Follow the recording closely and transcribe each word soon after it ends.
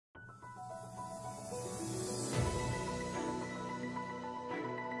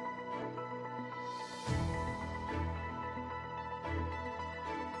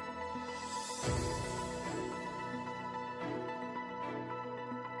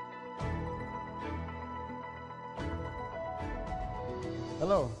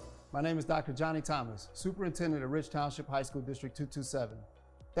Hello, my name is Dr. Johnny Thomas, Superintendent of Rich Township High School District 227.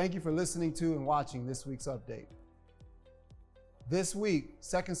 Thank you for listening to and watching this week's update. This week,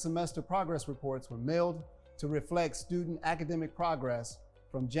 second semester progress reports were mailed to reflect student academic progress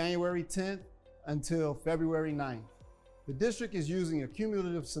from January 10th until February 9th. The district is using a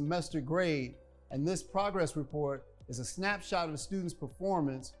cumulative semester grade, and this progress report is a snapshot of the students'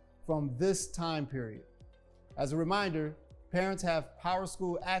 performance from this time period. As a reminder, parents have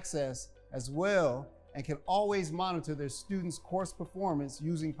PowerSchool access as well and can always monitor their students' course performance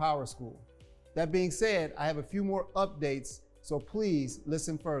using PowerSchool. That being said, I have a few more updates, so please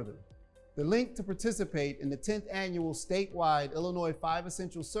listen further. The link to participate in the 10th annual statewide Illinois 5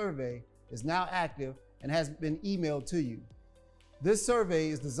 Essential Survey is now active and has been emailed to you. This survey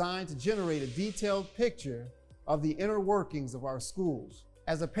is designed to generate a detailed picture of the inner workings of our schools.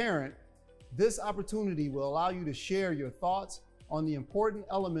 As a parent, this opportunity will allow you to share your thoughts on the important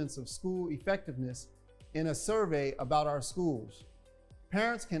elements of school effectiveness in a survey about our schools.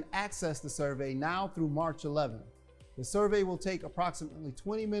 Parents can access the survey now through March 11th. The survey will take approximately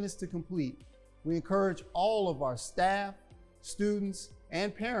 20 minutes to complete. We encourage all of our staff, students,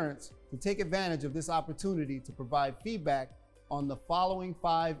 and parents to take advantage of this opportunity to provide feedback on the following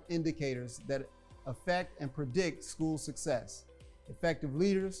 5 indicators that affect and predict school success: effective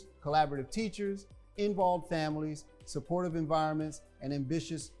leaders, collaborative teachers, involved families, supportive environments, and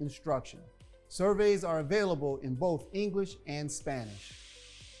ambitious instruction. Surveys are available in both English and Spanish.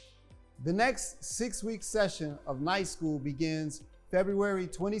 The next 6-week session of night school begins February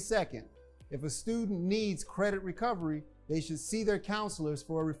 22nd. If a student needs credit recovery, they should see their counselors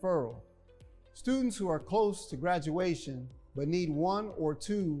for a referral. Students who are close to graduation but need 1 or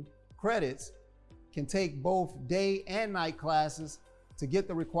 2 credits can take both day and night classes to get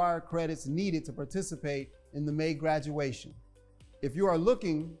the required credits needed to participate in the May graduation. If you are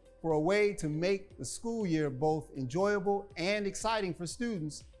looking for a way to make the school year both enjoyable and exciting for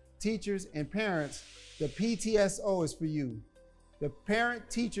students, teachers, and parents, the PTSO is for you. The Parent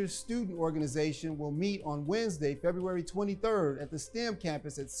Teacher Student Organization will meet on Wednesday, February 23rd at the STEM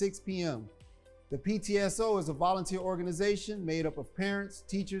campus at 6 p.m. The PTSO is a volunteer organization made up of parents,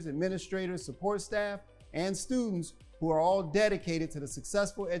 teachers, administrators, support staff, and students who are all dedicated to the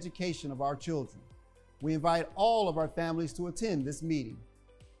successful education of our children. We invite all of our families to attend this meeting.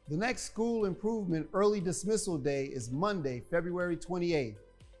 The next school improvement early dismissal day is Monday, February 28th.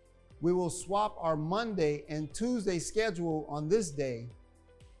 We will swap our Monday and Tuesday schedule on this day.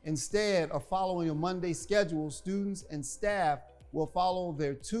 Instead of following a Monday schedule, students and staff will follow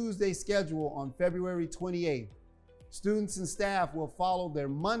their Tuesday schedule on February 28th. Students and staff will follow their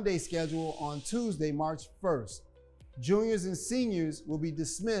Monday schedule on Tuesday, March 1st. Juniors and seniors will be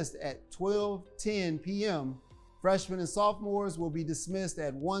dismissed at 12:10 p.m. Freshmen and sophomores will be dismissed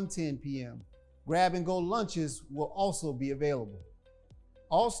at 1:10 p.m. Grab-and-go lunches will also be available.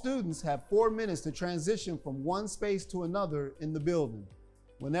 All students have 4 minutes to transition from one space to another in the building.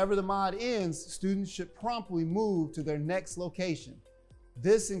 Whenever the mod ends, students should promptly move to their next location.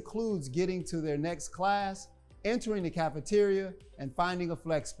 This includes getting to their next class, entering the cafeteria, and finding a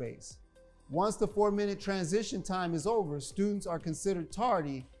flex space. Once the 4-minute transition time is over, students are considered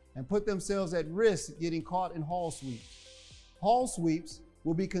tardy and put themselves at risk getting caught in hall sweeps. Hall sweeps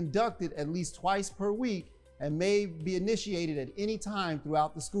will be conducted at least twice per week and may be initiated at any time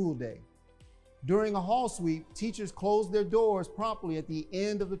throughout the school day. During a hall sweep, teachers close their doors promptly at the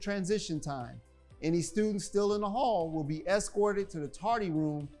end of the transition time. Any students still in the hall will be escorted to the tardy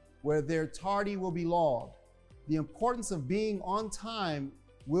room where their tardy will be logged. The importance of being on time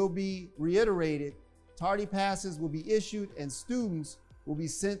will be reiterated. Tardy passes will be issued and students will be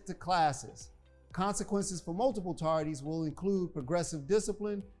sent to classes. Consequences for multiple tardies will include progressive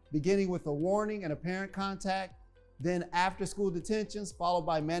discipline, beginning with a warning and a parent contact, then after-school detentions, followed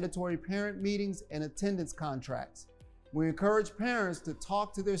by mandatory parent meetings and attendance contracts. We encourage parents to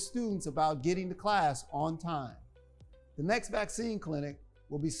talk to their students about getting to class on time. The next vaccine clinic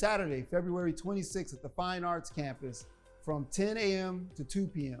will be Saturday, February 26th at the Fine Arts campus from 10 a.m. to 2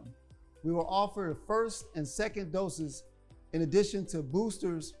 p.m. We will offer the first and second doses in addition to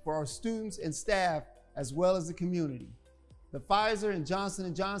boosters for our students and staff as well as the community. The Pfizer and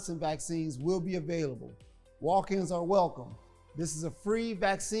Johnson & Johnson vaccines will be available. Walk-ins are welcome. This is a free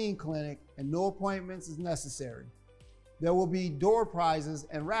vaccine clinic and no appointments is necessary. There will be door prizes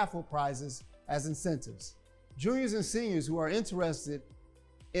and raffle prizes as incentives. Juniors and seniors who are interested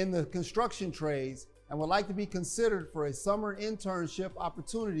in the construction trades and would like to be considered for a summer internship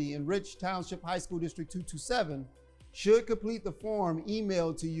opportunity in Rich Township High School District 227 should complete the form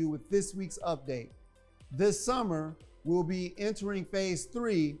emailed to you with this week's update. This summer, we'll be entering phase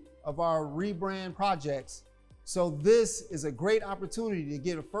 3 of our rebrand projects. So this is a great opportunity to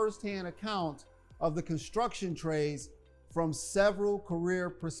get a firsthand account of the construction trades from several career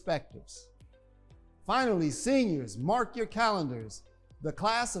perspectives. Finally, seniors, mark your calendars. The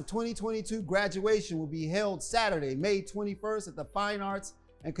class of 2022 graduation will be held Saturday, May 21st at the Fine Arts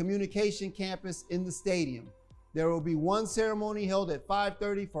and Communication campus in the stadium. There will be one ceremony held at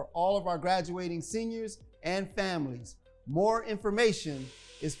 5:30 for all of our graduating seniors and families. More information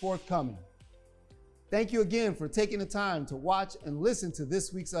is forthcoming. Thank you again for taking the time to watch and listen to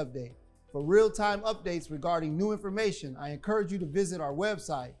this week's update. For real-time updates regarding new information, I encourage you to visit our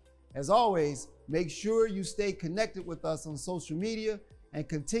website. As always, make sure you stay connected with us on social media and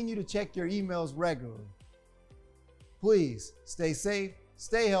continue to check your emails regularly. Please stay safe,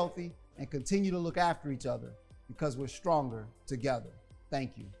 stay healthy, and continue to look after each other because we're stronger together.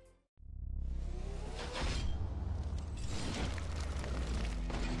 Thank you.